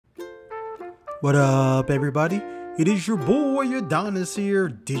What up, everybody? It is your boy, Dardnest here,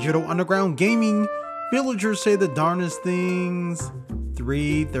 Digital Underground Gaming. Villagers say the darnest things.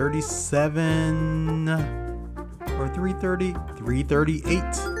 337 or 330,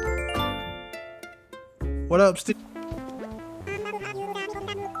 338. What up,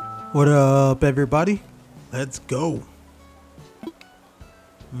 What up, everybody? Let's go.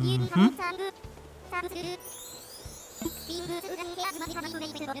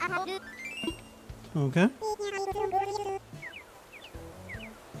 Okay.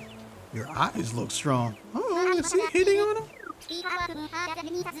 Your eyes look strong. Oh, is he hitting on him?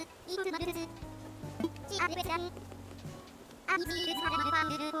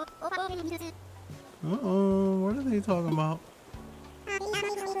 Uh-oh, what are they talking about?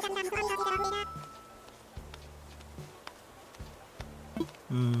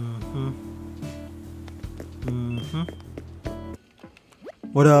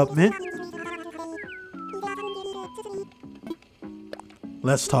 What up, man?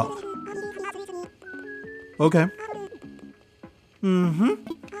 Let's talk. Okay.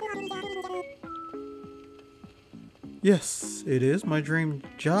 Yes, it is my dream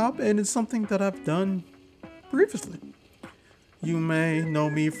job, and it's something that I've done previously. You may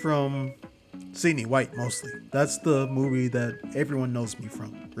know me from Sydney White, mostly. That's the movie that everyone knows me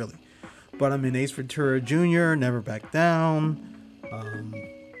from, really. But I'm in Ace Ventura Jr., Never Back Down,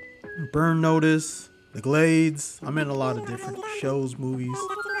 Burn Notice, The Glades. I'm in a lot of different shows, movies.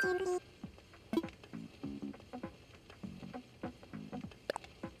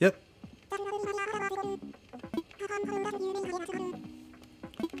 Yep.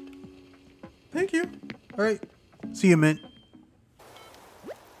 Thank you. All right. See you, Mint.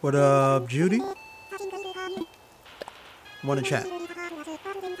 What up, Judy? Want to chat?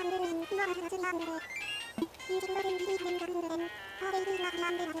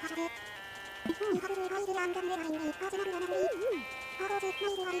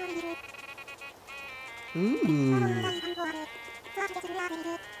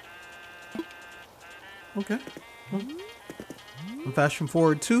 Okay. I'm fashion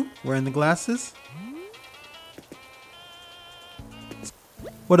forward too, wearing the glasses.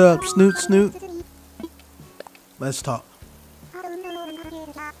 What up, Snoot Snoot? Let's talk.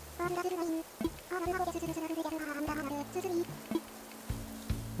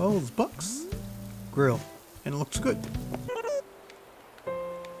 Well, it's Bucks Grill, and it looks good.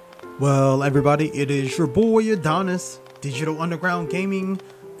 Well, everybody, it is your boy Adonis, Digital Underground Gaming.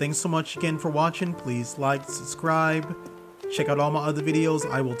 Thanks so much again for watching. Please like, subscribe, check out all my other videos.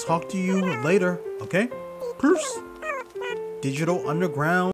 I will talk to you later, okay? Peace. Digital Underground.